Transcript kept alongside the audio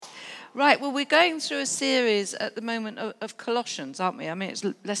Right, well, we're going through a series at the moment of Colossians, aren't we? I mean, it's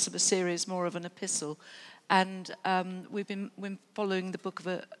less of a series, more of an epistle. And we've been following the book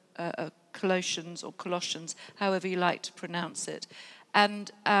of Colossians, or Colossians, however you like to pronounce it.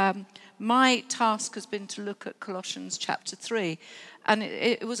 And my task has been to look at Colossians chapter 3. And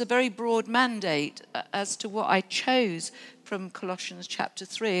it was a very broad mandate as to what I chose from Colossians chapter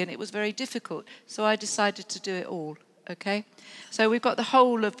 3. And it was very difficult. So I decided to do it all. Okay, so we've got the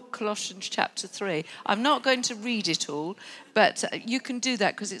whole of Colossians chapter 3. I'm not going to read it all, but you can do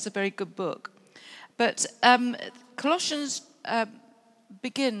that because it's a very good book. But Colossians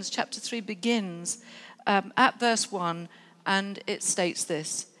chapter 3 begins at verse 1, and it states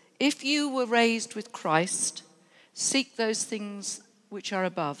this: "If you were raised with Christ, seek those things which are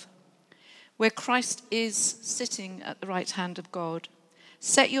above, where Christ is sitting at the right hand of God.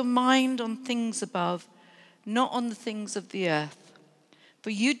 Set your mind on things above, not on the things of the earth. For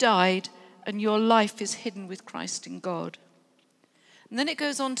you died, and your life is hidden with Christ in God." And then it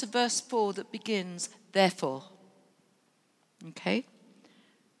goes on to verse 4 that begins, "Therefore." Okay?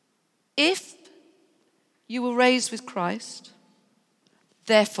 If you were raised with Christ,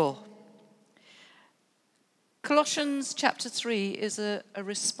 therefore. Colossians chapter 3 is a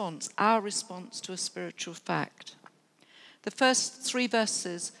response, our response to a spiritual fact. The first 3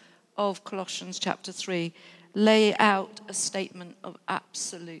 verses of Colossians chapter 3 lay out a statement of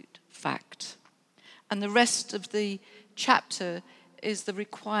absolute fact. And the rest of the chapter is the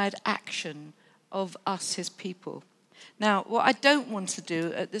required action of us, his people. Now, what I don't want to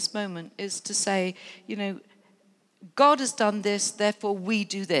do at this moment is to say, God has done this, therefore we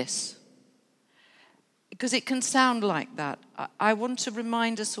do this. Because it can sound like that. I want to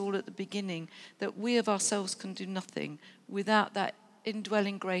remind us all at the beginning that we of ourselves can do nothing without that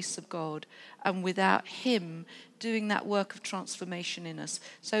indwelling grace of God and without him doing that work of transformation in us.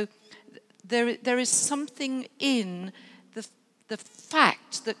 So there is something in the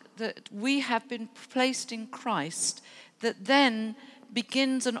fact that we have been placed in Christ that then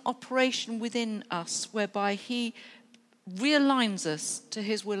begins an operation within us whereby he realigns us to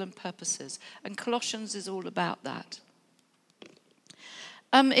his will and purposes. And Colossians is all about that.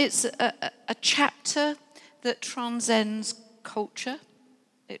 It's a chapter that transcends culture,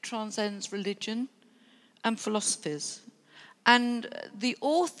 it transcends religion and philosophies. And the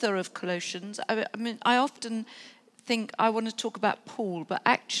author of Colossians, I often think I want to talk about Paul, but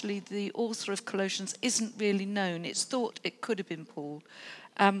actually the author of Colossians isn't really known. It's thought it could have been Paul.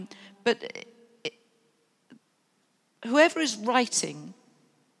 But whoever is writing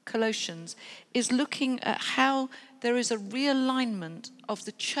Colossians is looking at how there is a realignment of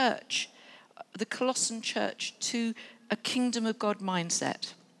the church, the Colossian church, to a kingdom of God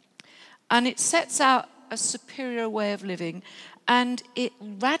mindset. And it sets out a superior way of living, and it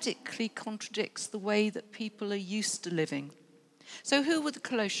radically contradicts the way that people are used to living. So who were the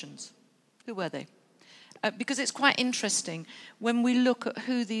Colossians? Who were they? Because it's quite interesting when we look at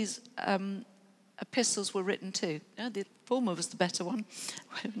who these epistles were written to. The former was the better one.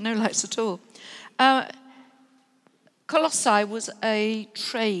 No lights at all. Colossae was a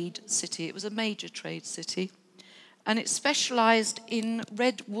trade city. It was a major trade city. And it specialized in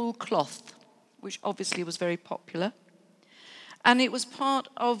red wool cloth, which obviously was very popular. And it was part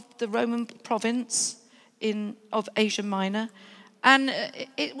of the Roman province of Asia Minor. And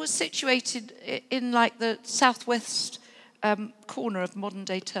it was situated in like the southwest corner of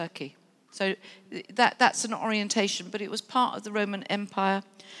modern-day Turkey. So that's an orientation, but it was part of the Roman Empire.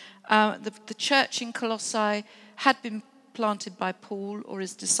 The church in Colossae had been planted by Paul or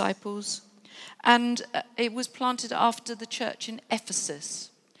his disciples, and it was planted after the church in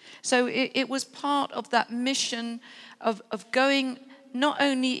Ephesus. So it was part of that mission of going not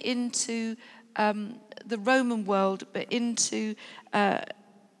only into the Roman world, but into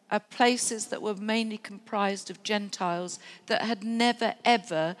places that were mainly comprised of Gentiles that had never,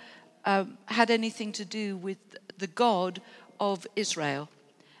 ever had anything to do with the God of Israel.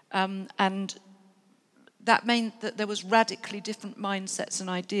 And that meant that there was radically different mindsets and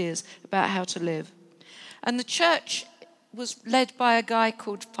ideas about how to live. And the church was led by a guy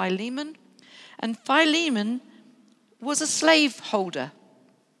called Philemon. And Philemon was a slave holder.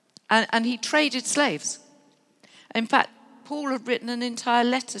 And he traded slaves. In fact, Paul had written an entire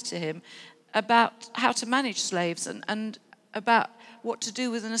letter to him about how to manage slaves and about what to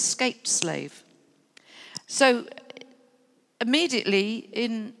do with an escaped slave. So immediately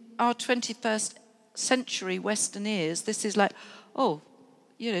in our 21st century Western ears, this is like,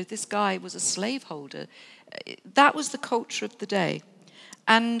 this guy was a slaveholder. That was the culture of the day.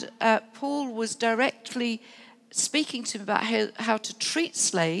 And Paul was directly speaking to him about how to treat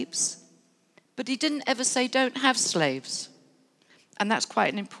slaves But he didn't ever say don't have slaves. And that's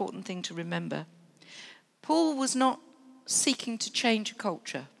quite an important thing to remember. Paul was not seeking to change a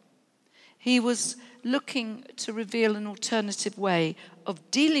culture. He was looking to reveal an alternative way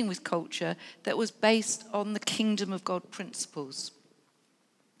of dealing with culture that was based on the kingdom of God principles.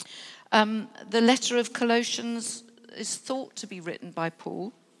 The letter of Colossians is thought to be written by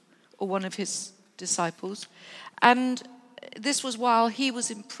Paul or one of his disciples. And this was while he was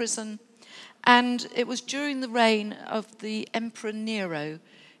in prison. And it was during the reign of the Emperor Nero,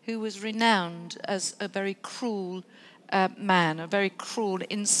 who was renowned as a very cruel man, a very cruel,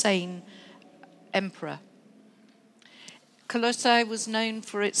 insane emperor. Colossae was known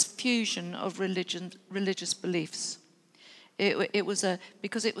for its fusion of religious beliefs.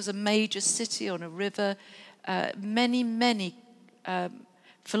 Because it was a major city on a river, many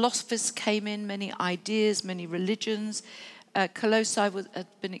philosophers came in, many ideas, many religions. Colossae had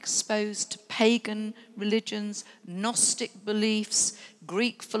been exposed to pagan religions, Gnostic beliefs,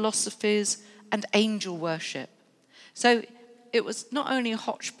 Greek philosophies, and angel worship. So it was not only a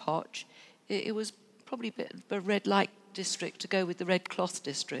hodgepodge, it was probably a bit of a red light district to go with the red cloth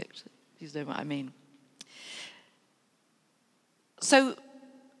district, if you know what I mean. So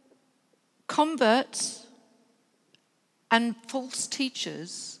converts and false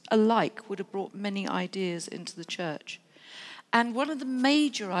teachers alike would have brought many ideas into the church. And one of the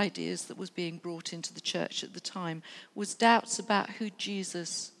major ideas that was being brought into the church at the time was doubts about who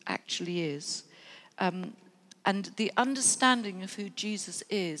Jesus actually is. And the understanding of who Jesus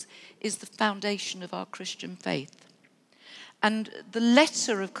is the foundation of our Christian faith. And the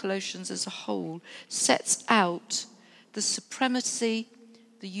letter of Colossians as a whole sets out the supremacy,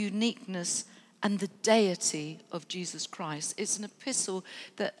 the uniqueness, and the deity of Jesus Christ. It's an epistle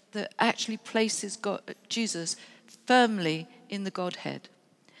that actually places Jesus firmly in the Godhead.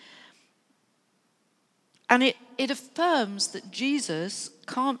 And it affirms that Jesus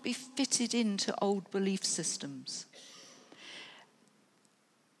can't be fitted into old belief systems.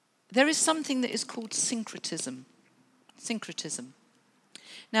 There is something that is called syncretism.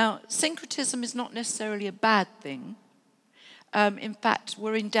 Now, syncretism is not necessarily a bad thing. In fact,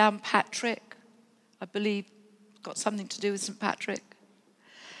 we're in Downpatrick, I believe, got something to do with St. Patrick.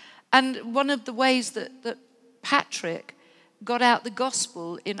 And one of the ways that Patrick got out the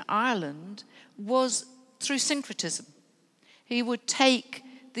gospel in Ireland was through syncretism. He would take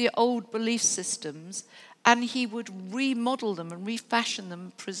the old belief systems and he would remodel them and refashion them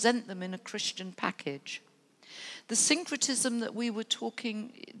and present them in a Christian package. The syncretism that we were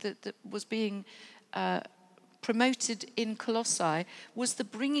talking, that was being promoted in Colossae, was the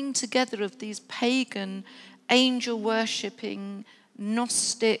bringing together of these pagan, angel-worshipping,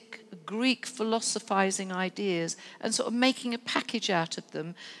 Gnostic, Greek philosophizing ideas and sort of making a package out of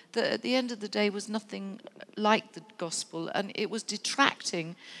them that at the end of the day was nothing like the gospel, and it was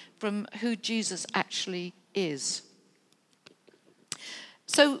detracting from who Jesus actually is.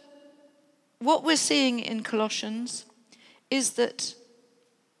 So what we're seeing in Colossians is that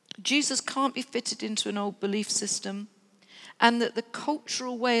Jesus can't be fitted into an old belief system, and that the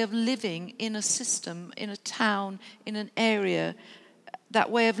cultural way of living in a system, in a town, in an area, that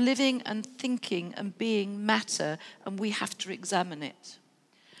way of living and thinking and being matter, and we have to examine it.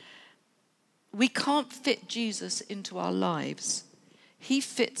 We can't fit Jesus into our lives. He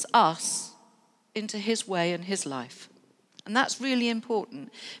fits us into his way and his life. And that's really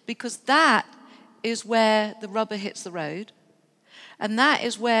important, because that is where the rubber hits the road. And that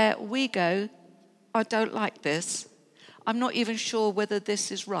is where we go, I don't like this. I'm not even sure whether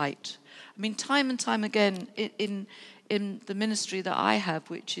this is right. I mean, time and time again in the ministry that I have,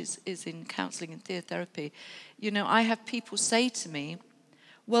 which is in counselling and theotherapy, I have people say to me,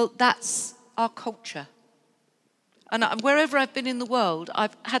 well, that's our culture. And wherever I've been in the world,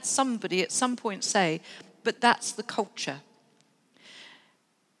 I've had somebody at some point say, but that's the culture.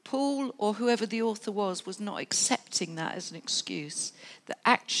 Paul, or whoever the author was not accepting that as an excuse. That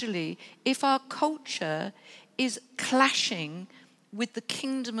actually, if our culture is clashing with the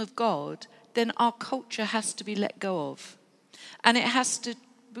kingdom of God, then our culture has to be let go of. And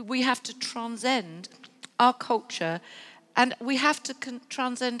we have to transcend our culture, and we have to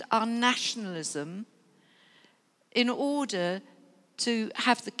transcend our nationalism in order to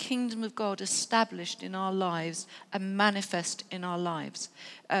have the kingdom of God established in our lives and manifest in our lives.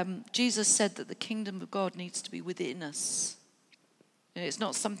 Jesus said that the kingdom of God needs to be within us. It's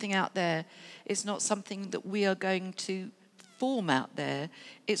not something out there. It's not something that we are going to form out there.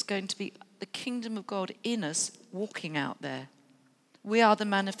 It's going to be the kingdom of God in us walking out there. We are the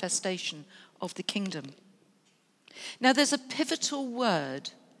manifestation of the kingdom. Now, there's a pivotal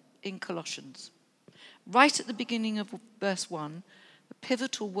word in Colossians. Right at the beginning of verse 1, a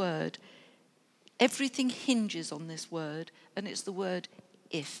pivotal word. Everything hinges on this word, and it's the word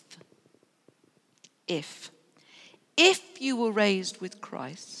if. If. If you were raised with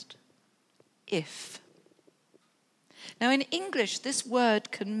Christ, if. Now in English, this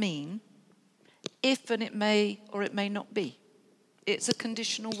word can mean if, and it may or it may not be. It's a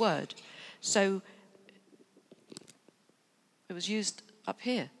conditional word. So it was used up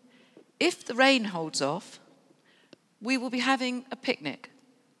here. If the rain holds off, we will be having a picnic.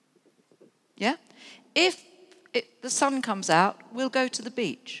 Yeah? If the sun comes out, we'll go to the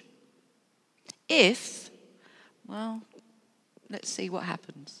beach. If, well, let's see what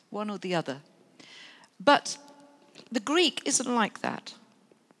happens, one or the other. But the Greek isn't like that.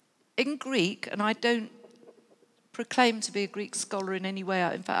 In Greek, and I don't proclaim to be a Greek scholar in any way,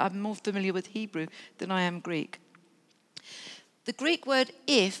 in fact, I'm more familiar with Hebrew than I am Greek. The Greek word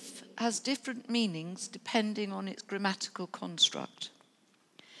if has different meanings depending on its grammatical construct.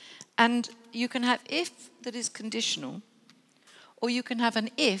 And you can have if that is conditional, or you can have an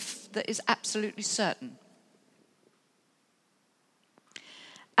if that is absolutely certain.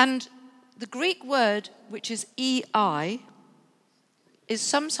 And the Greek word, which is ei, is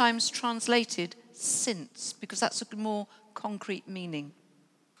sometimes translated since, because that's a more concrete meaning.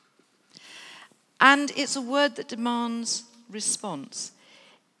 And it's a word that demands response.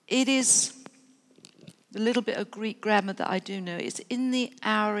 It is the little bit of Greek grammar that I do know. It's in the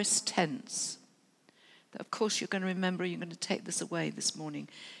aorist tense. Of course, you're going to remember, you're going to take this away this morning.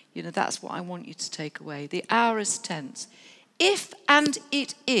 You know, that's what I want you to take away. The aorist tense. If and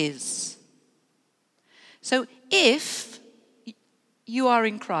it is. So if you are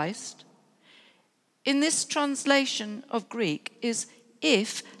in Christ, in this translation of Greek is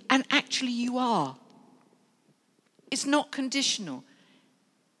if and actually you are. It's not conditional.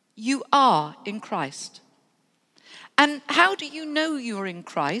 You are in Christ. And how do you know you're in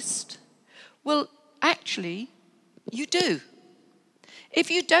Christ? Well, actually, you do. If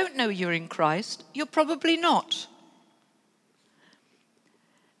you don't know you're in Christ, you're probably not.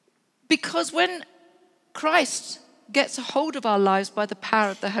 Because when Christ gets a hold of our lives by the power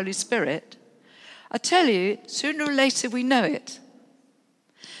of the Holy Spirit, I tell you, sooner or later we know it.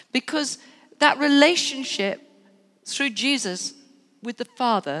 Because that relationship through Jesus with the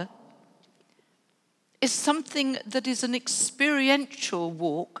Father is something that is an experiential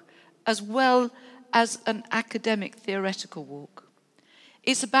walk as well as an academic theoretical walk.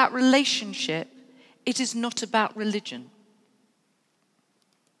 It's about relationship. It is not about religion.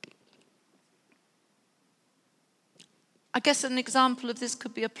 I guess an example of this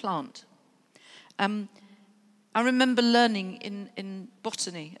could be a plant. I remember learning in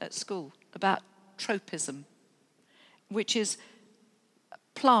botany at school about tropism, which is a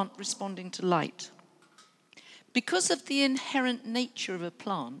plant responding to light. Because of the inherent nature of a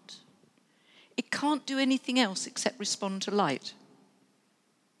plant, it can't do anything else except respond to light.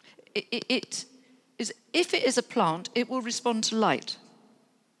 If it is a plant, it will respond to light.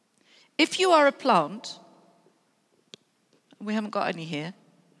 If you are a plant, we haven't got any here.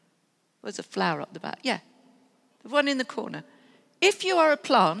 There's a flower up the back. Yeah, the one in the corner. If you are a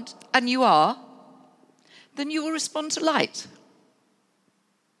plant, and you are, then you will respond to light.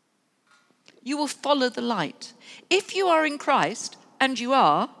 You will follow the light. If you are in Christ, and you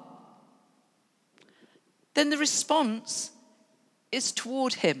are, then the response is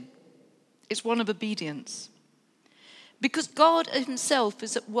toward him. It's one of obedience. Because God himself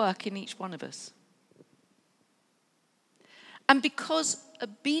is at work in each one of us. And because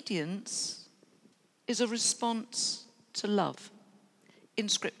obedience is a response to love in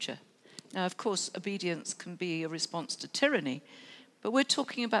Scripture. Now, of course, obedience can be a response to tyranny, but we're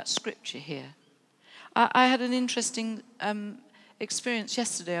talking about Scripture here. I had an interesting experience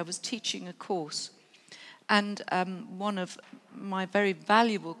yesterday. I was teaching a course, and one of my very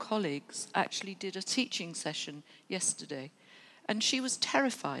valuable colleagues actually did a teaching session yesterday, and she was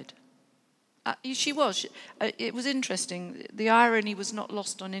terrified. She was. It was interesting. The irony was not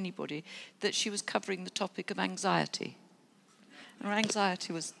lost on anybody that she was covering the topic of anxiety. Her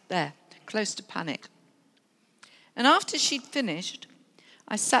anxiety was there, close to panic. And after she'd finished,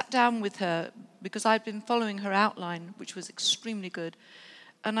 I sat down with her because I'd been following her outline, which was extremely good.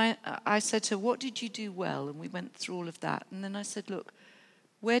 And I said to her, what did you do well? And we went through all of that. And then I said, look,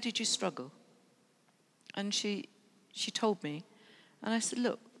 where did you struggle? And she told me. And I said,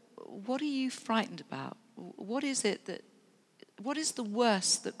 look, what are you frightened about? What is the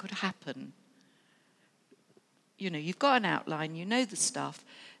worst that could happen? you've got an outline, you know the stuff.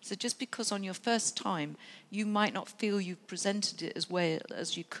 So just because on your first time you might not feel you've presented it as well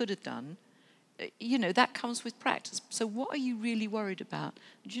as you could have done, that comes with practice. So what are you really worried about?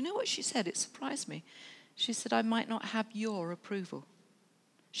 Do you know what she said? It surprised me. She said, I might not have your approval.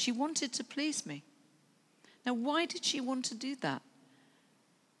 She wanted to please me. Now, why did she want to do that?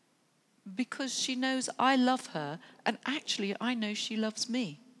 Because she knows I love her, and actually I know she loves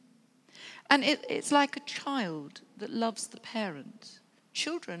me. And it's like a child that loves the parent.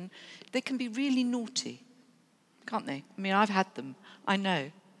 Children, they can be really naughty, can't they? I mean, I've had them, I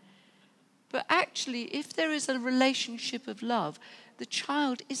know. But actually, if there is a relationship of love, the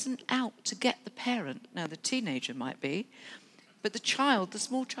child isn't out to get the parent. Now, the teenager might be, but the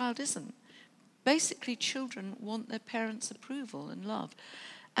small child isn't. Basically, children want their parents' approval and love.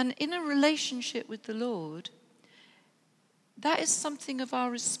 And in a relationship with the Lord, that is something of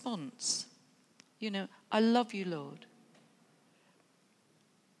our response. I love you, Lord.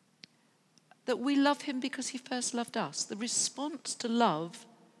 That we love him because he first loved us. The response to love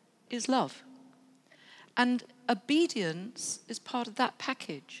is love. And obedience is part of that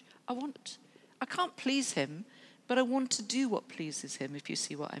package. I can't please him, but I want to do what pleases him, if you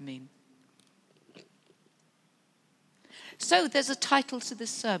see what I mean. So there's a title to this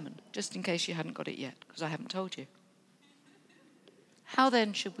sermon, just in case you hadn't got it yet, because I haven't told you. How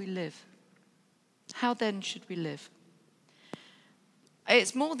then should we live? How then should we live?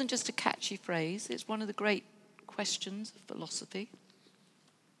 It's more than just a catchy phrase. It's one of the great questions of philosophy.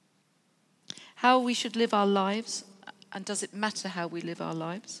 How we should live our lives, and does it matter how we live our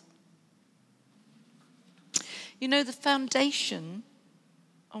lives? The foundation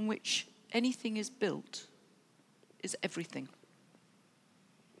on which anything is built is everything.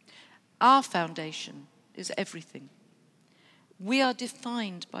 Our foundation is everything. We are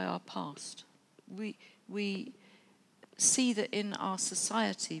defined by our past. We see that in our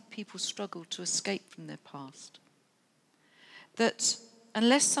society, people struggle to escape from their past. That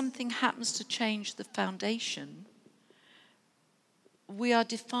unless something happens to change the foundation, we are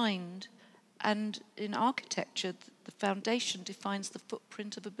defined, and in architecture, the foundation defines the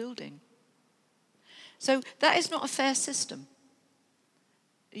footprint of a building. So that is not a fair system.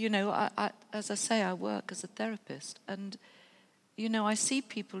 As I say, I work as a therapist, and I see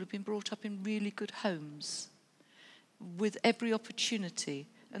people who've been brought up in really good homes with every opportunity,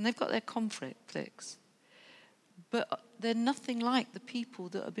 and they've got their conflicts. But they're nothing like the people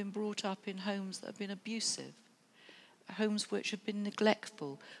that have been brought up in homes that have been abusive, homes which have been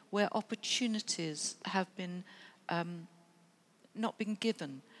neglectful, where opportunities have been not been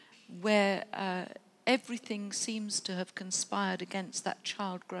given, where everything seems to have conspired against that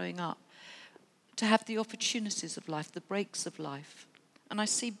child growing up to have the opportunities of life, the breaks of life. And I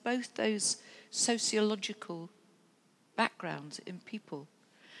see both those sociological backgrounds in people.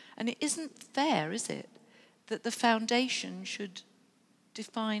 And it isn't fair, is it, that the foundation should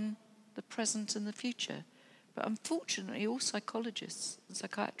define the present and the future. But unfortunately, all psychologists and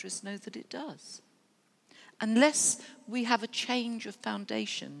psychiatrists know that it does. Unless we have a change of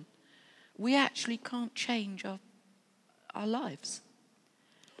foundation, we actually can't change our lives.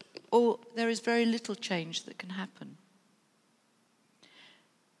 Or there is very little change that can happen.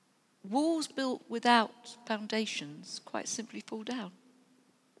 Walls built without foundations quite simply fall down.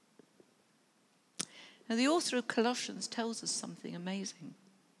 Now, the author of Colossians tells us something amazing.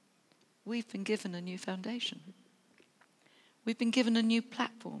 We've been given a new foundation. We've been given a new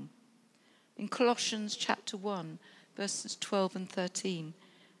platform. In Colossians chapter 1, verses 12 and 13,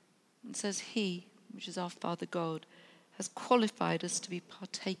 it says, He, which is our Father God, has qualified us to be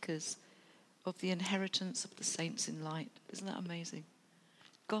partakers of the inheritance of the saints in light. Isn't that amazing?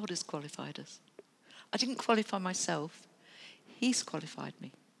 God has qualified us. I didn't qualify myself. He's qualified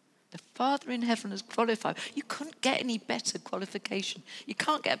me. The Father in heaven has qualified. You couldn't get any better qualification. You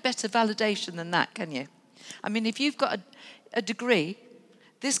can't get better validation than that, can you? I mean, if you've got a degree,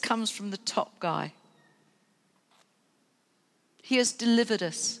 this comes from the top guy. He has delivered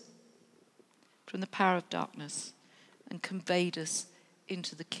us from the power of darkness and conveyed us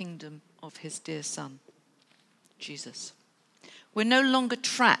into the kingdom of his dear Son, Jesus. We're no longer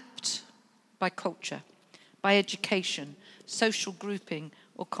trapped by culture, by education, social grouping,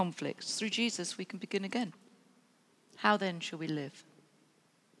 or conflicts. Through Jesus, we can begin again. How then shall we live?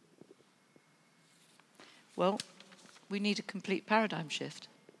 Well, we need a complete paradigm shift.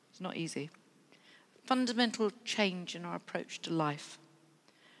 It's not easy. Fundamental change in our approach to life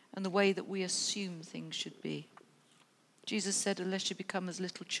and the way that we assume things should be. Jesus said, unless you become as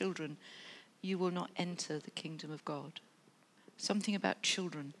little children, you will not enter the kingdom of God. Something about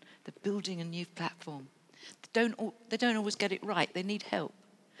children, they're building a new platform. They don't always get it right. They need help.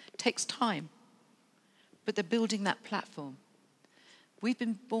 It takes time. But they're building that platform. We've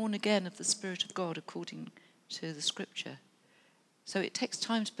been born again of the Spirit of God according to the Scripture. So it takes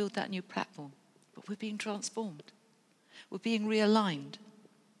time to build that new platform. But we're being transformed. We're being realigned.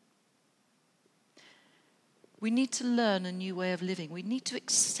 We need to learn a new way of living. We need to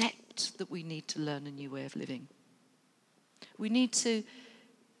accept that we need to learn a new way of living. We need to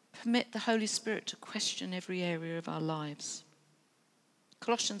permit the Holy Spirit to question every area of our lives.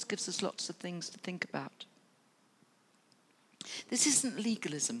 Colossians gives us lots of things to think about. This isn't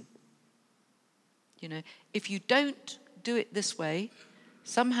legalism. If you don't do it this way,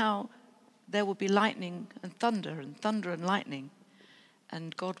 somehow there will be lightning and thunder and lightning,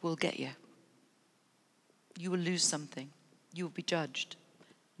 and God will get you. You will lose something. You will be judged.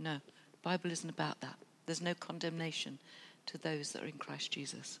 No, the Bible isn't about that. There's no condemnation to those that are in Christ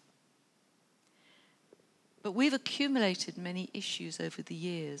Jesus. But we've accumulated many issues over the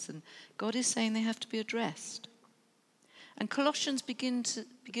years, and God is saying they have to be addressed. And Colossians begins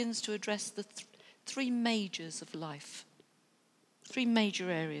to address the three majors of life, three major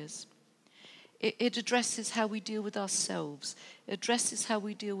areas. It addresses how we deal with ourselves, it addresses how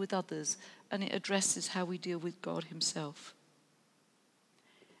we deal with others, and it addresses how we deal with God himself.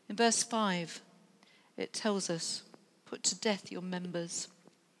 In verse 5, it tells us, put to death your members.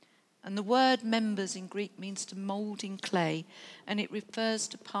 And the word members in Greek means to mould in clay, and it refers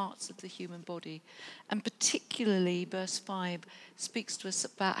to parts of the human body. And particularly, verse 5 speaks to us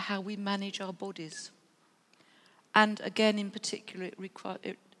about how we manage our bodies. And again, in particular,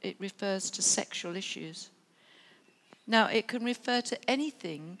 it refers to sexual issues. Now, it can refer to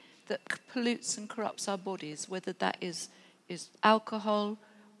anything that pollutes and corrupts our bodies, whether that is alcohol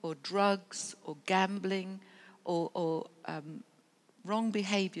or drugs or gambling or wrong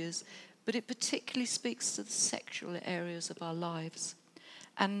behaviours, but it particularly speaks to the sexual areas of our lives.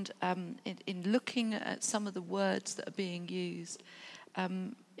 And in looking at some of the words that are being used, a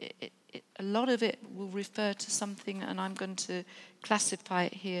lot of it will refer to something, and I'm going to classify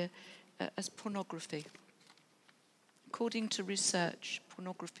it here as pornography. According to research,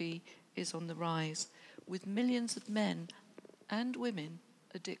 pornography is on the rise, with millions of men and women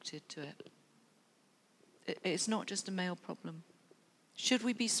addicted to it. It's not just a male problem. Should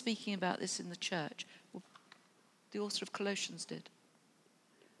we be speaking about this in the church? Well, the author of Colossians did.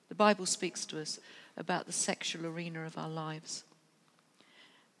 The Bible speaks to us about the sexual arena of our lives.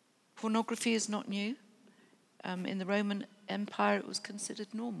 Pornography is not new. In the Roman Empire, it was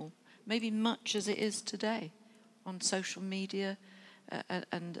considered normal, maybe much as it is today on social media.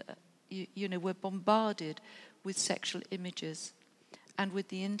 We're bombarded with sexual images. And with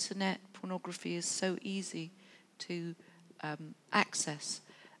the internet, pornography is so easy to access.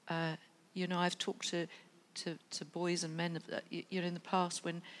 I've talked to boys and men, in the past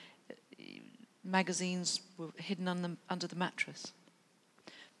when magazines were hidden under the mattress.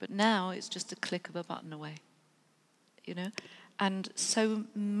 But now it's just a click of a button away, And so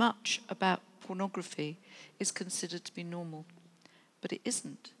much about pornography is considered to be normal, but it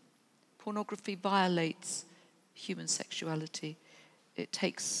isn't. Pornography violates human sexuality. It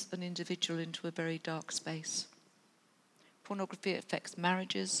takes an individual into a very dark space. Pornography affects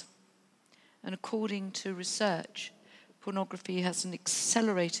marriages, and according to research, pornography has an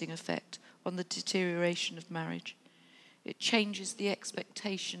accelerating effect on the deterioration of marriage. It changes the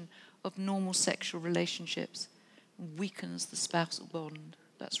expectation of normal sexual relationships and weakens the spousal bond.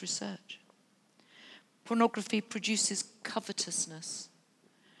 That's research. Pornography produces covetousness,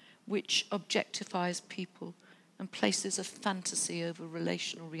 which objectifies people and places a fantasy over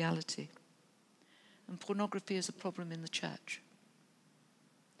relational reality. And pornography is a problem in the church.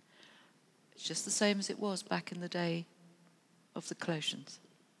 It's just the same as it was back in the day of the Colossians.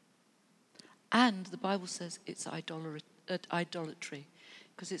 And the Bible says it's idolatry,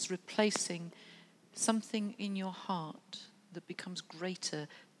 because it's replacing something in your heart that becomes greater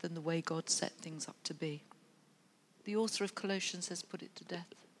than the way God set things up to be. The author of Colossians says, put it to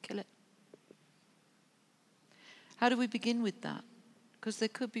death, kill it. How do we begin with that? Because there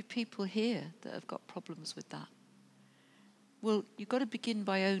could be people here that have got problems with that. Well, you've got to begin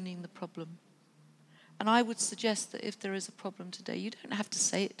by owning the problem. And I would suggest that if there is a problem today, you don't have to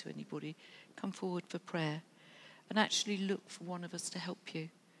say it to anybody. Come forward for prayer and actually look for one of us to help you.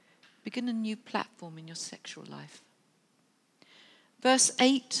 Begin a new platform in your sexual life. Verse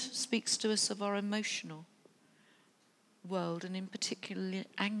 8 speaks to us of our emotional world, and in particular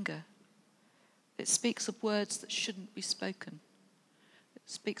anger. It speaks of words that shouldn't be spoken. It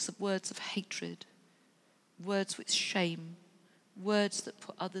speaks of words of hatred, words with shame, words that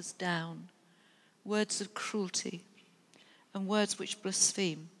put others down, words of cruelty, and words which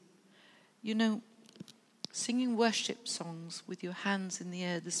blaspheme. You know, singing worship songs with your hands in the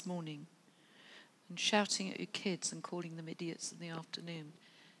air this morning and shouting at your kids and calling them idiots in the afternoon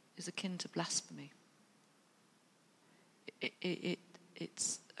is akin to blasphemy.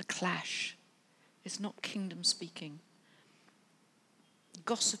 It's a clash. It's not kingdom speaking.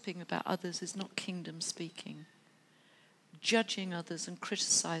 Gossiping about others is not kingdom speaking. Judging others and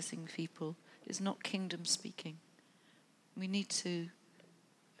criticizing people is not kingdom speaking. We need to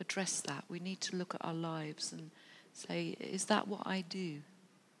address that. We need to look at our lives and say, is that what I do?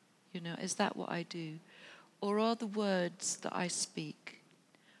 You know, is that what I do? Or are the words that I speak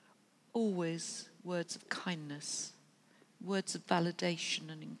always words of kindness, words of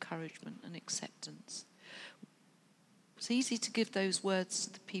validation and encouragement and acceptance? It's easy to give those words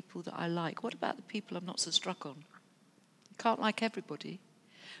to the people that I like. What about the people I'm not so struck on? You can't like everybody.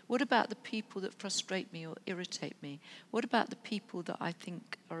 What about the people that frustrate me or irritate me? What about the people that I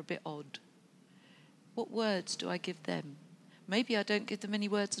think are a bit odd? What words do I give them? Maybe I don't give them any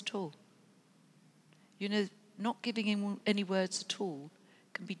words at all. You know, not giving him any words at all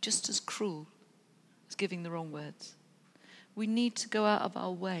can be just as cruel as giving the wrong words. We need to go out of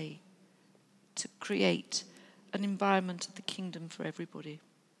our way to create an environment of the kingdom for everybody.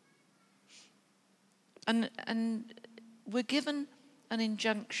 And we're given an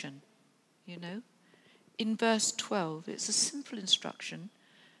injunction, you know. In verse 12, it's a simple instruction,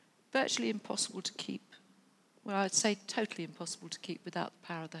 virtually impossible to keep. Well, I'd say totally impossible to keep without the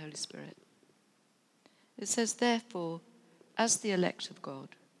power of the Holy Spirit. It says, therefore, as the elect of God,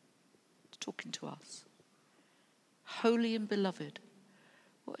 it's talking to us, holy and beloved.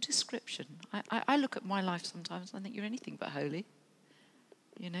 What a description. I look at my life sometimes and I think you're anything but holy,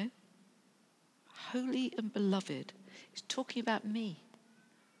 you know. Holy and beloved. He's talking about me.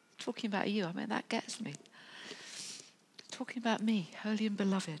 He's talking about you. I mean, that gets me. He's talking about me, holy and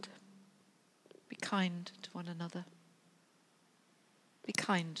beloved. Be kind to one another. Be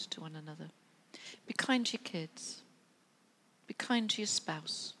kind to one another. Be kind to your kids. Be kind to your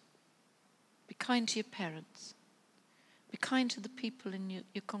spouse. Be kind to your parents. Be kind to the people in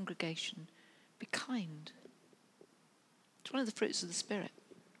your congregation. Be kind. It's one of the fruits of the Spirit.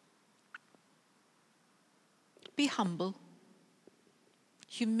 Be humble.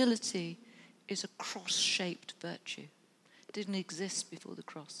 Humility is a cross-shaped virtue. It didn't exist before the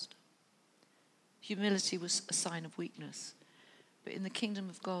cross. Humility was a sign of weakness. But in the kingdom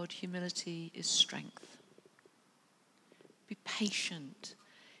of God, humility is strength. Be patient.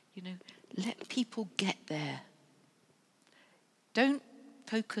 You know, let people get there. Don't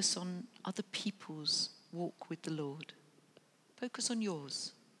focus on other people's walk with the Lord. Focus on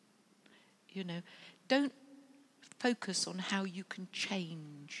yours. You know, don't focus on how you can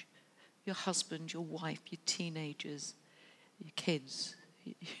change your husband, your wife, your teenagers, your kids,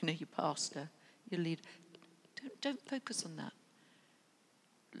 you know, your pastor, your leader. Don't focus on that.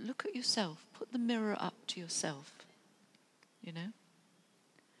 Look at yourself. Put the mirror up to yourself. You know?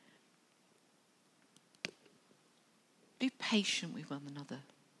 Be patient with one another.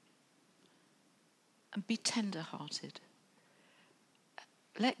 And be tender-hearted.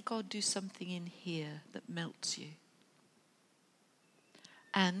 Let God do something in here that melts you.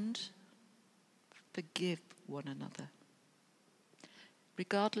 And forgive one another.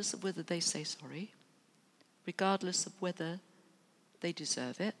 Regardless of whether they say sorry, regardless of whether they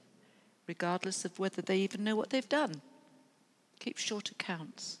deserve it, regardless of whether they even know what they've done. Keep short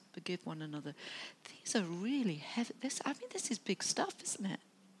accounts. Forgive one another. These are really heavy. This is big stuff, isn't it?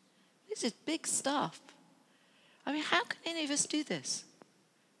 This is big stuff. I mean, how can any of us do this?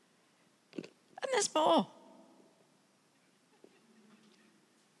 And there's more.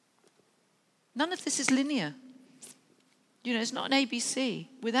 None of this is linear. You know, it's not an ABC.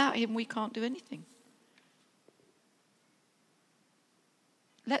 Without him, we can't do anything.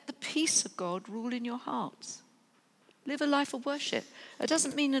 Let the peace of God rule in your hearts. Live a life of worship. It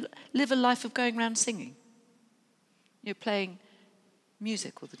doesn't mean live a life of going around singing. You're playing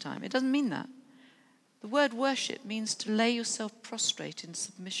music all the time. It doesn't mean that. The word worship means to lay yourself prostrate in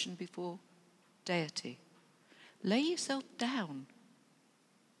submission before deity. Lay yourself down.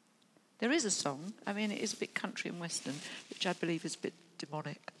 There is a song, I mean, it is a bit country and western, which I believe is a bit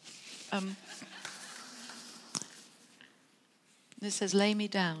demonic. It says, lay me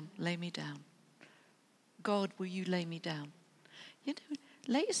down, lay me down. God, will you lay me down? You know,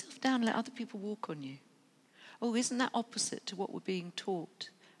 lay yourself down, let other people walk on you. Oh, isn't that opposite to what we're being taught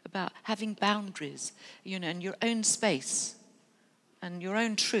about having boundaries, you know, and your own space and your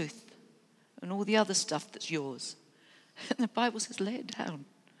own truth and all the other stuff that's yours? And the Bible says, lay it down.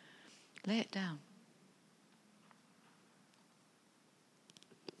 Lay it down.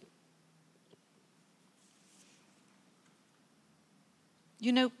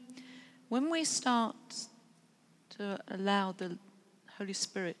 You know, when we start to allow the Holy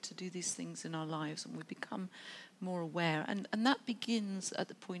Spirit to do these things in our lives and we become more aware, and that begins at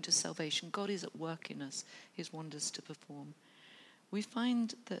the point of salvation. God is at work in us, his wonders to perform. We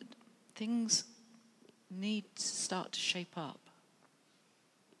find that things need to start to shape up.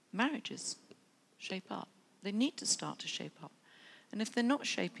 Marriages shape up. They need to start to shape up. And if they're not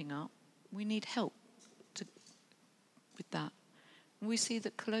shaping up, we need help with that. And we see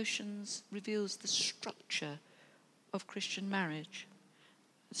that Colossians reveals the structure of Christian marriage.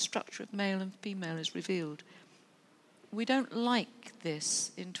 The structure of male and female is revealed. We don't like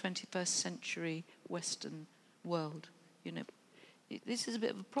this in 21st century Western world. You know, this is a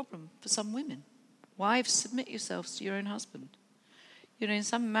bit of a problem for some women. Wives, submit yourselves to your own husband. You know, in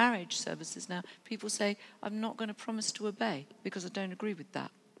some marriage services now, people say, I'm not going to promise to obey because I don't agree with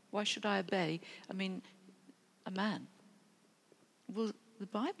that. Why should I obey? I mean, a man. Well, the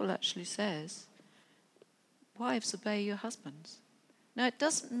Bible actually says, wives, obey your husbands. Now, it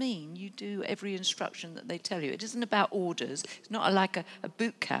doesn't mean you do every instruction that they tell you. It isn't about orders. It's not like a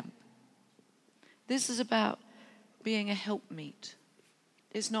boot camp. This is about being a helpmeet.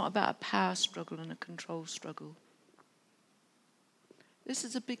 It's not about a power struggle and a control struggle. This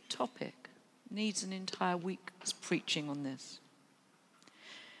is a big topic. Needs an entire week's preaching on this.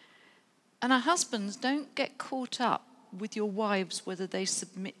 And our husbands, don't get caught up with your wives whether they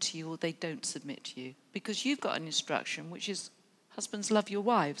submit to you or they don't submit to you. Because you've got an instruction which is, husbands, love your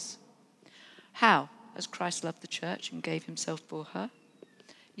wives. How? As Christ loved the church and gave himself for her.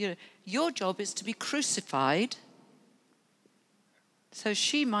 You know, your job is to be crucified so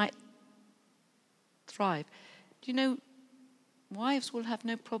she might thrive. Do you know, wives will have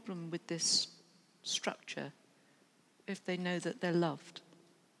no problem with this structure if they know that they're loved.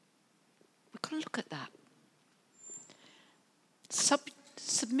 We've got to look at that.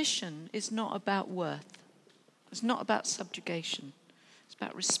 Submission is not about worth. It's not about subjugation. It's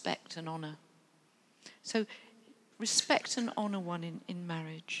about respect and honor. So respect and honor one in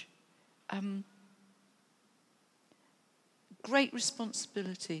marriage. Great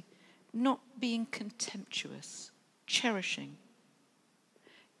responsibility. Not being contemptuous. Cherishing.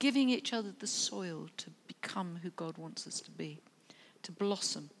 Giving each other the soil to become who God wants us to be. To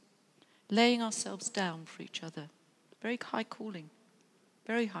blossom. Laying ourselves down for each other. Very high calling.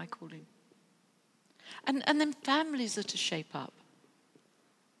 Very high calling. And then families are to shape up.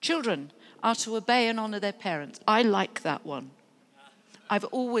 Children are to obey and honor their parents. I like that one. I've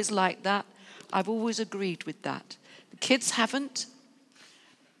always liked that. I've always agreed with that. The kids haven't.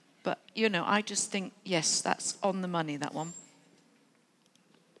 But, you know, I just think, yes, that's on the money, that one.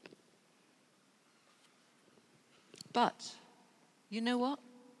 But, you know what?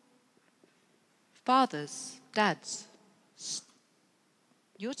 Fathers, dads,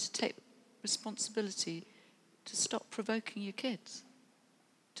 you're to take responsibility to stop provoking your kids,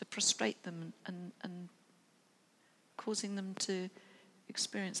 to frustrate them and causing them to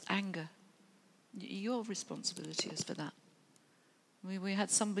experience anger. Your responsibility is for that. We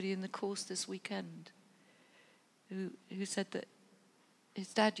had somebody in the course this weekend who said that his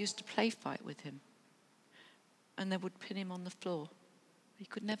dad used to play fight with him and they would pin him on the floor. He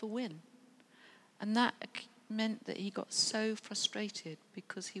could never win. And that meant that he got so frustrated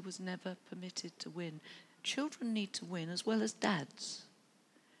because he was never permitted to win. Children need to win as well as dads.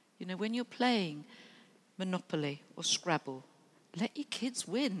 You know, when you're playing Monopoly or Scrabble, let your kids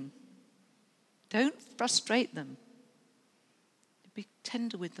win. Don't frustrate them. Be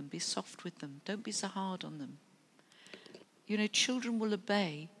tender with them. Be soft with them. Don't be so hard on them. You know, children will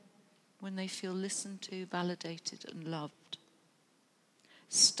obey when they feel listened to, validated, and loved.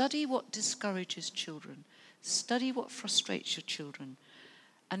 Study what discourages children. Study what frustrates your children.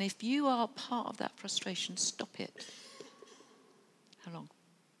 And if you are part of that frustration, stop it. How long?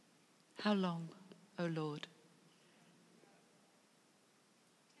 How long, oh Lord?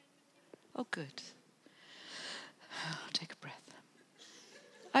 Oh, good. I'll take a breath.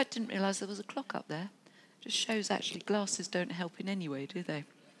 I didn't realise there was a clock up there. Just shows actually glasses don't help in any way, do they?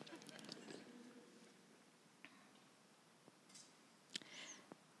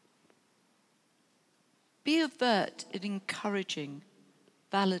 Be overt in encouraging,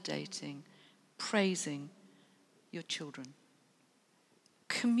 validating, praising your children.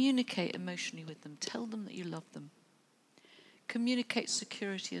 Communicate emotionally with them. Tell them that you love them. Communicate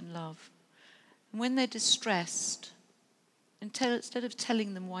security and love. And when they're distressed, instead of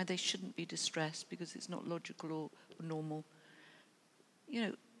telling them why they shouldn't be distressed because it's not logical or normal, you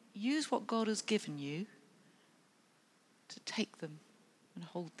know, use what God has given you to take them and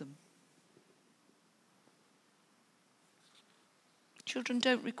hold them. Children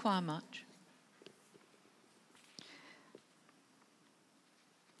don't require much.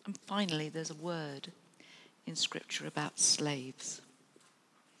 And finally, there's a word in Scripture about slaves.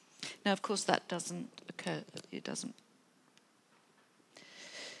 Now, of course, that doesn't occur. It doesn't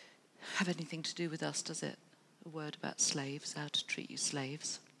have anything to do with us, does it? A word about slaves, how to treat you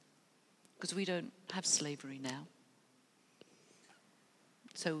slaves. Because we don't have slavery now.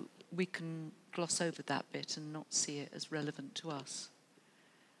 So we can gloss over that bit and not see it as relevant to us.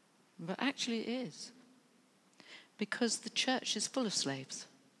 But actually it is. Because the church is full of slaves.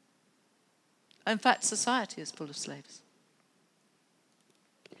 In fact, society is full of slaves.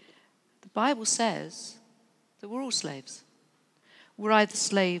 The Bible says that we're all slaves. We're either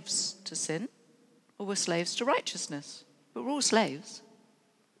slaves to sin or we're slaves to righteousness. But we're all slaves.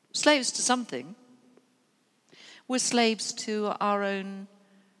 Slaves to something. We're slaves to our own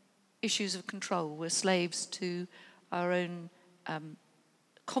issues of control. We're slaves to our own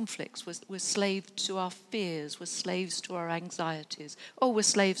conflicts. We're slaves to our fears. We're slaves to our anxieties. Oh, we're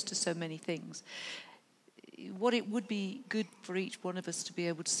slaves to so many things. What it would be good for each one of us to be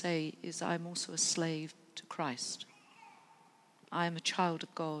able to say is, I'm also a slave to Christ. I am a child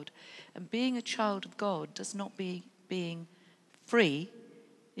of God. And being a child of God does not mean being free.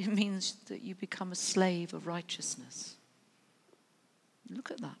 It means that you become a slave of righteousness.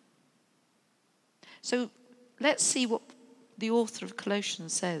 Look at that. So let's see what the author of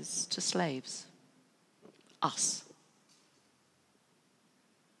Colossians says to slaves. Us.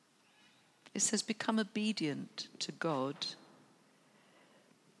 It says, become obedient to God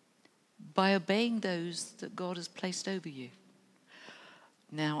by obeying those that God has placed over you.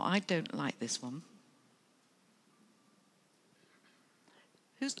 Now, I don't like this one.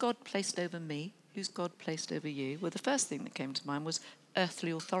 Who's God placed over me? Who's God placed over you? Well, the first thing that came to mind was earthly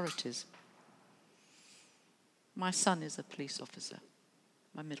authorities. My son is a police officer.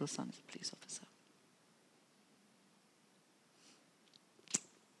 My middle son is a police officer.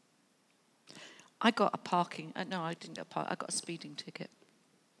 I got a speeding ticket.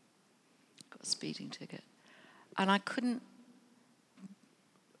 And I couldn't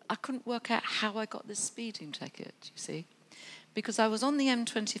work out how I got this speeding ticket, you see. Because I was on the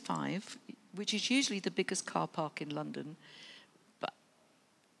M25, which is usually the biggest car park in London. But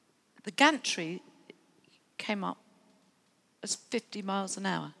the gantry came up as 50 miles an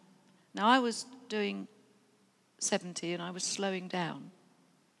hour. Now, I was doing 70 and I was slowing down.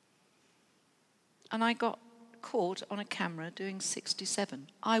 And I got caught on a camera doing 67.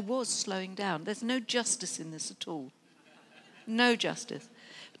 I was slowing down. There's no justice in this at all. No justice.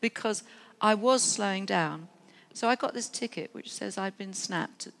 Because I was slowing down. So I got this ticket which says I'd been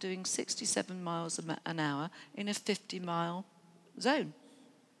snapped at doing 67 miles an hour in a 50-mile zone.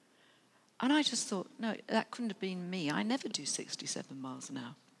 And I just thought, no, that couldn't have been me. I never do 67 miles an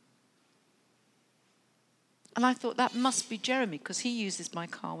hour. And I thought, that must be Jeremy, because he uses my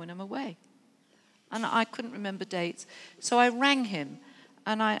car when I'm away. And I couldn't remember dates. So I rang him,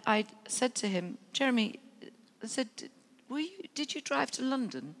 and I said to him, Jeremy, I said, did you drive to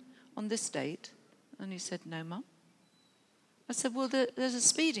London on this date? And he said, no, Mum. I said, well, there's a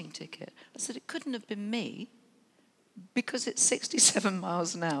speeding ticket. I said, it couldn't have been me, because it's 67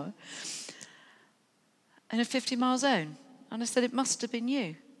 miles an hour in a 50-mile zone. And I said, it must have been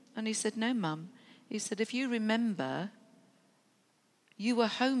you. And he said, no, Mum. He said, if you remember, you were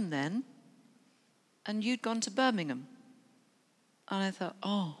home then, and you'd gone to Birmingham. And I thought,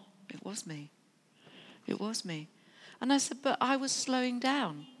 oh, it was me. It was me. And I said, but I was slowing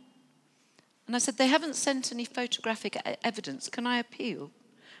down. And I said, they haven't sent any photographic evidence. Can I appeal?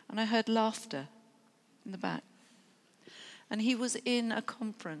 And I heard laughter in the back. And he was in a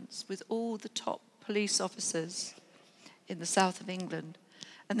conference with all the top police officers in the south of England.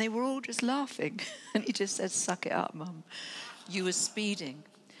 And they were all just laughing. And he just said, suck it up, Mum. You were speeding.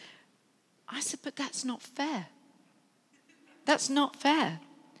 I said, but that's not fair. That's not fair.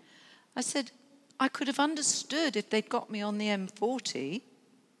 I said, I could have understood if they'd got me on the M40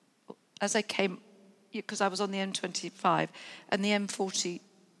 as I came, because I was on the M25, and the M40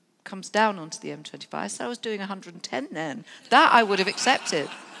 comes down onto the M25. So I was doing 110 then. That I would have accepted.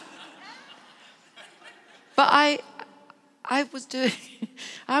 But I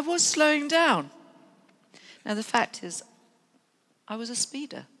was slowing down. Now the fact is, I was a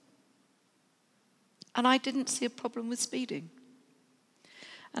speeder. And I didn't see a problem with speeding.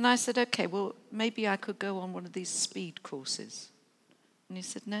 And I said, okay, well, maybe I could go on one of these speed courses. And he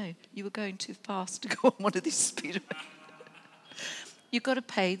said, no, you were going too fast to go on one of these speed. You've got to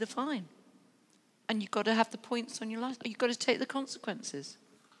pay the fine. And you've got to have the points on your license. You've got to take the consequences.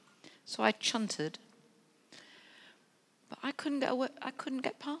 So I chunted. But I couldn't get away, I couldn't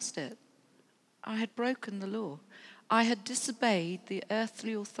get past it. I had broken the law. I had disobeyed the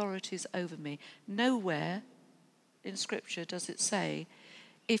earthly authorities over me. Nowhere in Scripture does it say,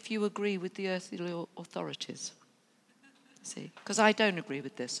 if you agree with the earthly authorities. See, because I don't agree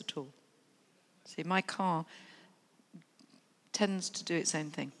with this at all. See, my car tends to do its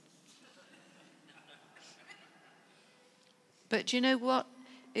own thing. But do you know what?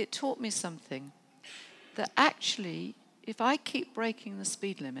 It taught me something. That actually, if I keep breaking the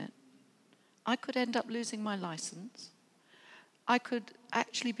speed limit, I could end up losing my license. I could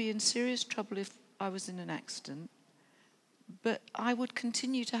actually be in serious trouble if I was in an accident. But I would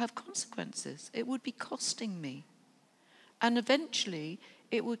continue to have consequences. It would be costing me. And eventually,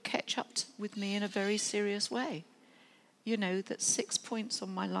 it would catch up with me in a very serious way. You know, that 6 points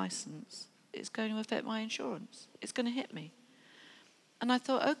on my license is going to affect my insurance. It's going to hit me. And I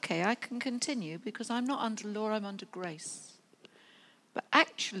thought, okay, I can continue because I'm not under law, I'm under grace. But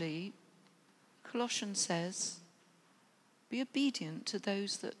actually, Colossians says, be obedient to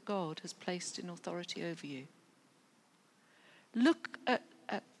those that God has placed in authority over you. Look at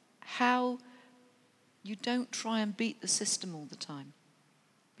how you don't try and beat the system all the time.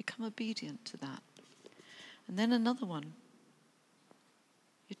 Become obedient to that. And then another one,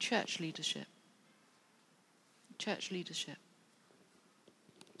 your church leadership. Church leadership.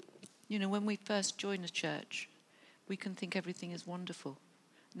 You know, when we first join a church, we can think everything is wonderful.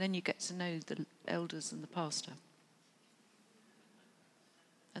 And then you get to know the elders and the pastor.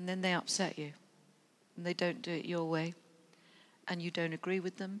 And then they upset you. And they don't do it your way. And you don't agree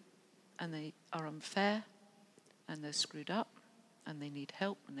with them. And they are unfair. And they're screwed up. And they need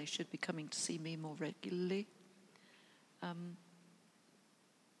help. And they should be coming to see me more regularly.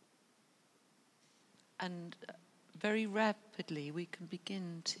 And very rapidly we can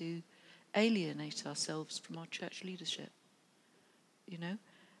begin to alienate ourselves from our church leadership. You know,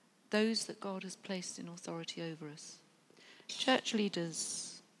 those that God has placed in authority over us. Church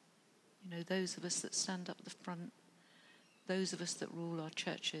leaders, you know, those of us that stand up the front, those of us that rule our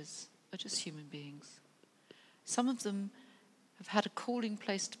churches are just human beings. Some of them have had a calling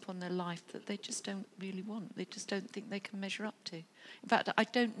placed upon their life that they just don't really want. They just don't think they can measure up to. In fact, I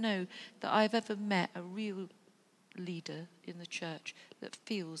don't know that I've ever met a real leader in the church that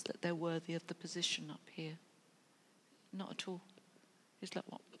feels that they're worthy of the position up here. Not at all. It's like,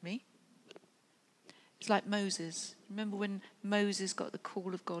 what, me? It's like Moses. Remember when Moses got the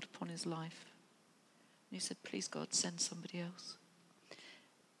call of God upon his life? And he said, please God, send somebody else.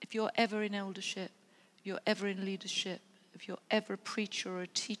 If you're ever in eldership, if you're ever in leadership, if you're ever a preacher or a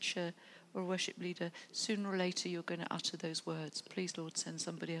teacher or a worship leader, sooner or later you're going to utter those words. Please, Lord, send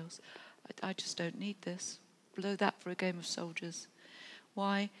somebody else. I just don't need this. Blow that for a game of soldiers.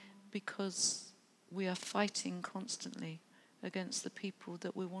 Why? Because we are fighting constantly against the people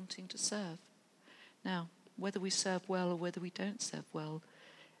that we're wanting to serve. Now, whether we serve well or whether we don't serve well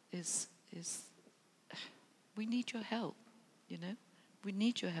is we need your help, you know? We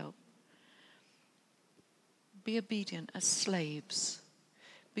need your help. Be obedient as slaves,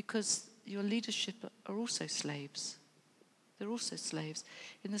 because your leadership are also slaves. They're also slaves.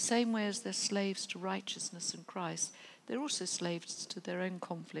 In the same way as they're slaves to righteousness and Christ, they're also slaves to their own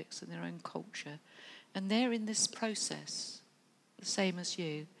conflicts and their own culture. And they're in this process, the same as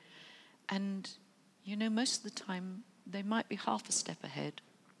you. And, you know, most of the time, they might be half a step ahead.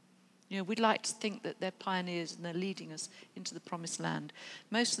 You know, we'd like to think that they're pioneers and they're leading us into the promised land.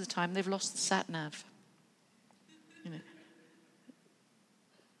 Most of the time, they've lost the sat-nav. You know,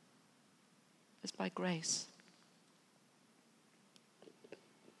 it's by grace.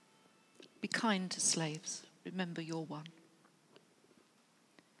 Be kind to slaves. Remember you're one.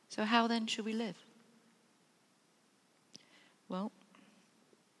 So how then should we live? Well,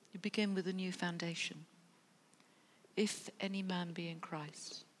 you begin with a new foundation. If any man be in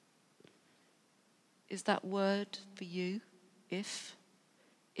Christ. Is that word for you? If,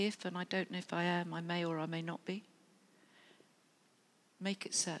 and I don't know if I am, I may or I may not be. Make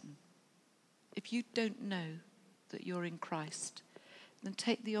it certain. If you don't know that you're in Christ, then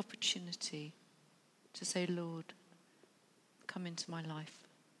take the opportunity to say, Lord, come into my life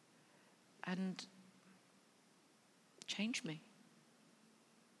and change me.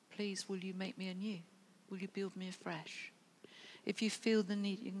 Please, will you make me anew? Will you build me afresh? If you feel the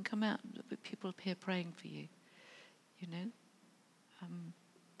need, you can come out, but people up here praying for you. You know?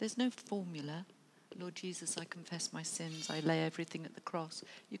 There's no formula. Lord Jesus, I confess my sins. I lay everything at the cross.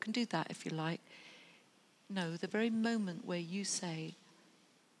 You can do that if you like. No, the very moment where you say,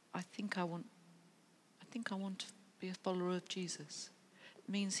 I think I want to be a follower of Jesus,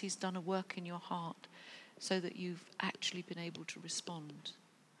 means he's done a work in your heart so that you've actually been able to respond.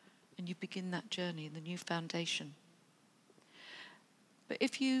 And you begin that journey in the new foundation. But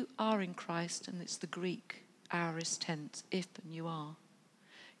if you are in Christ, and it's the Greek aorist tense, if and you are,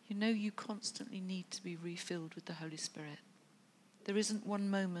 you know you constantly need to be refilled with the Holy Spirit. There isn't one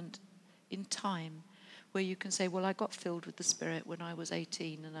moment in time where you can say, well, I got filled with the Spirit when I was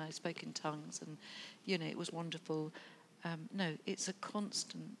 18 and I spoke in tongues and, it was wonderful. No, it's a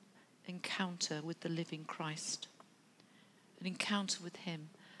constant encounter with the living Christ, an encounter with him.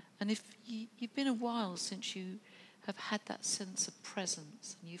 And if you've been a while since you have had that sense of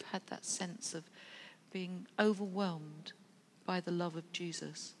presence and you've had that sense of being overwhelmed by the love of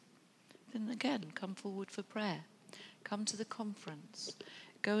Jesus, then again, come forward for prayer. Come to the conference.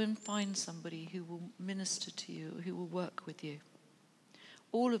 Go and find somebody who will minister to you, who will work with you.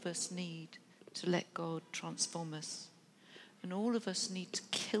 All of us need to let God transform us. And all of us need to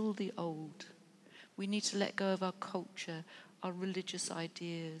kill the old. We need to let go of our culture, our religious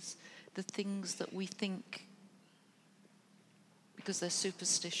ideas, the things that we think, because they're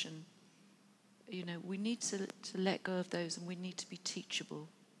superstition. We need to let go of those, and we need to be teachable.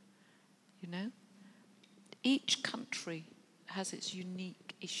 Each country has its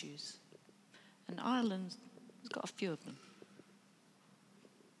unique issues. And Ireland has got a few of them.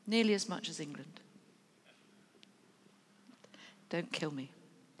 Nearly as much as England. Don't kill me.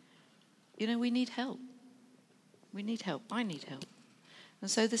 We need help. We need help. I need help. And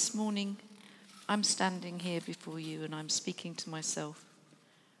so this morning, I'm standing here before you and I'm speaking to myself.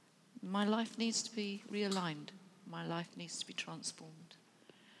 My life needs to be realigned. My life needs to be transformed.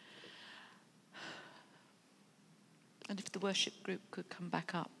 And if the worship group could come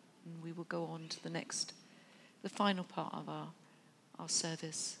back up, and we will go on to the final part of our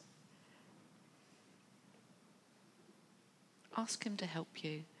service. Ask him to help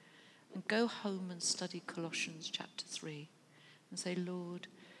you, and go home and study Colossians chapter 3 and say, Lord,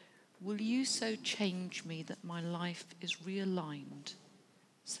 will you so change me that my life is realigned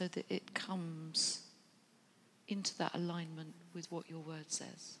so that it comes into that alignment with what your word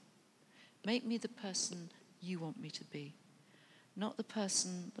says. Make me the person you want me to be, not the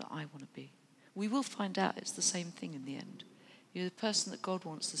person that I want to be. We will find out it's the same thing in the end. You're the person that God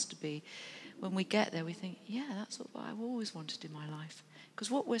wants us to be. When we get there, we think, yeah, that's what I've always wanted in my life.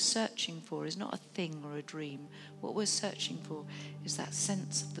 Because what we're searching for is not a thing or a dream. What we're searching for is that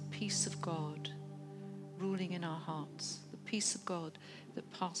sense of the peace of God ruling in our hearts, the peace of God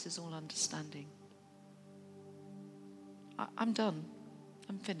that passes all understanding. I'm done.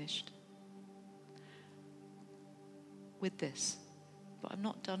 I'm finished with this. But I'm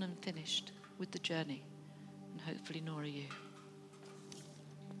not done and finished with the journey. And hopefully nor are you.